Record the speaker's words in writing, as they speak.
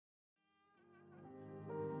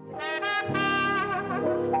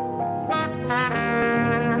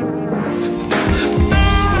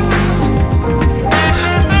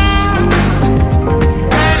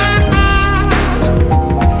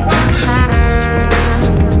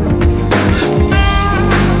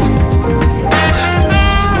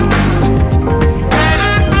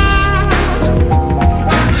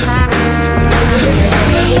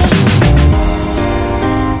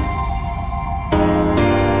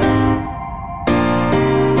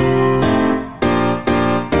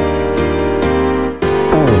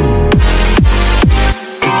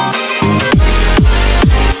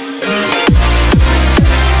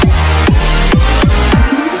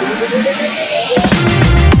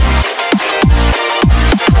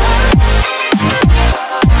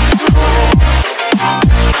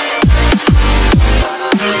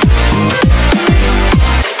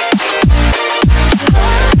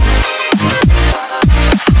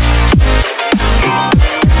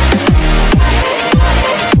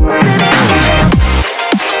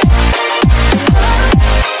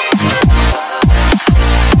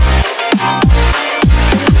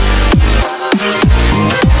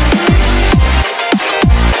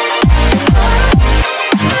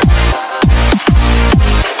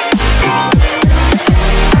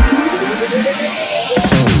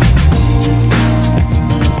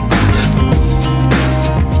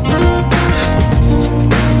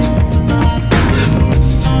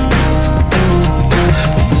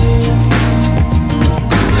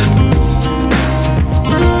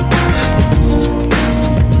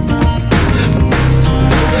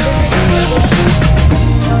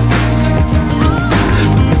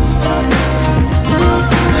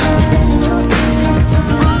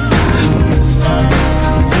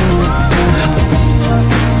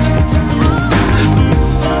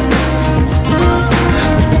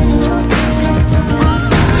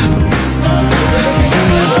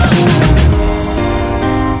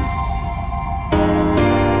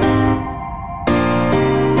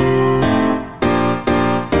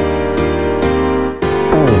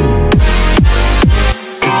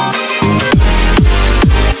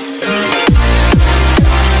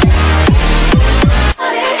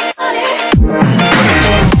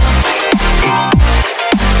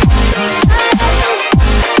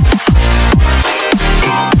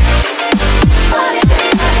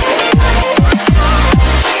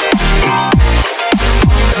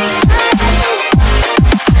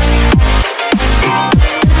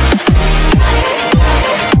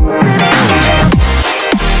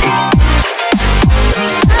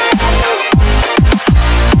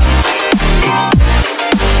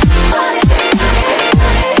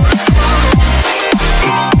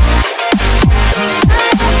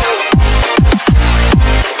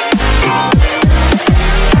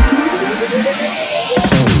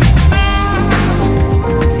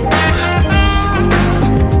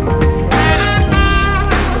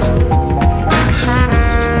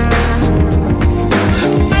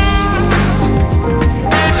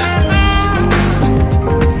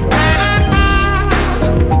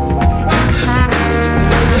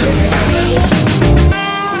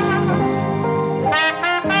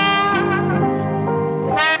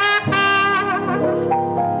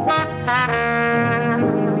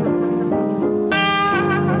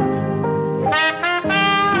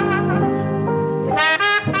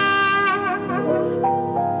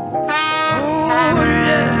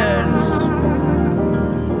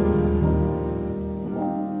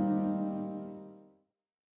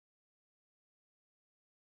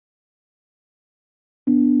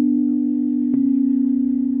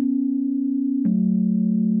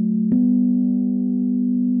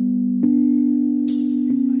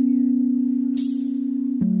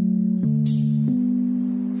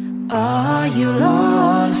Are you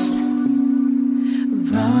lost?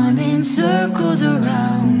 Running circles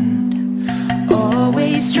around,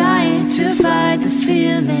 always trying to fight the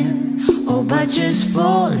feeling, oh, but just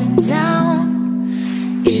falling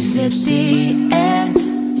down. Is it the end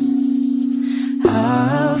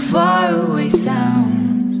of faraway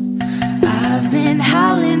sounds? I've been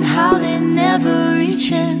howling, howling, never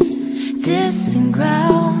reaching distant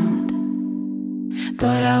ground,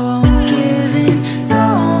 but I won't give in,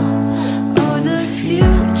 no. Oh, the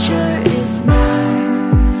future is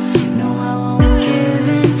now. No, I won't give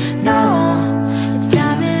in, no.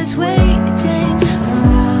 Time is waiting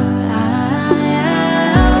around.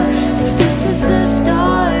 If this is the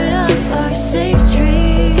start of our safe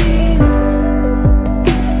dream,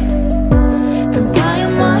 then why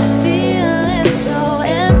am I feeling so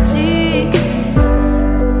empty?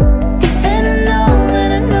 And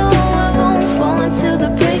I know I won't fall until the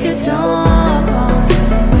break of dawn.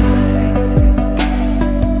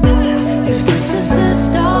 If this is the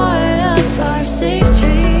start of our safe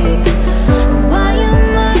dream, why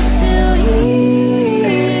am I still here?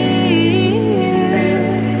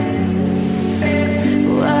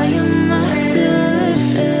 Why am I still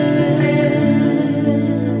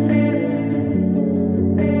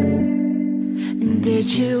living? Did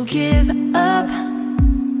you give up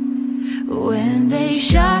when they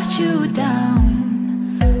shot you down?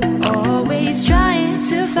 Always trying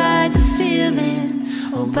to fight the feeling,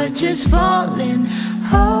 oh, but just falling.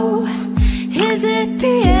 Oh, is it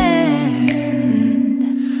the end?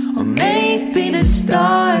 Or maybe the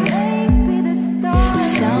start?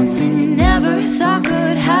 Something you never thought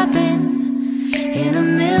could happen in a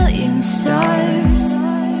million stars.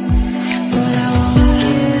 But I won't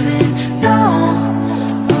give in, no.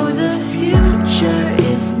 Oh, the future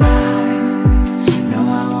is now. No,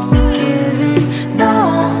 I won't give in, no.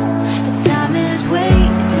 Time is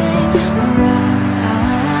waiting around.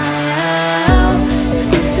 If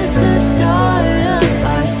this is the start of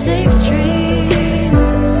our safe dream,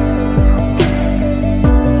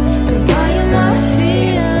 then why am I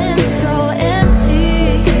feeling so empty?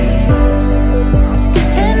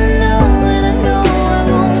 And I know I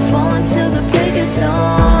won't fall until the break of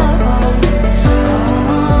dawn.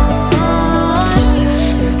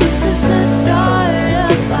 If this is the start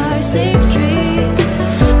of our safe dream,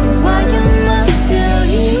 then why am I still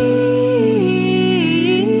here?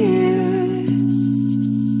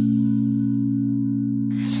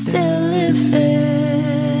 Still living.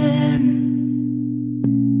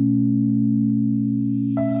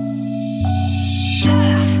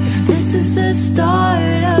 If this is the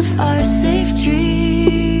start of our safe dream,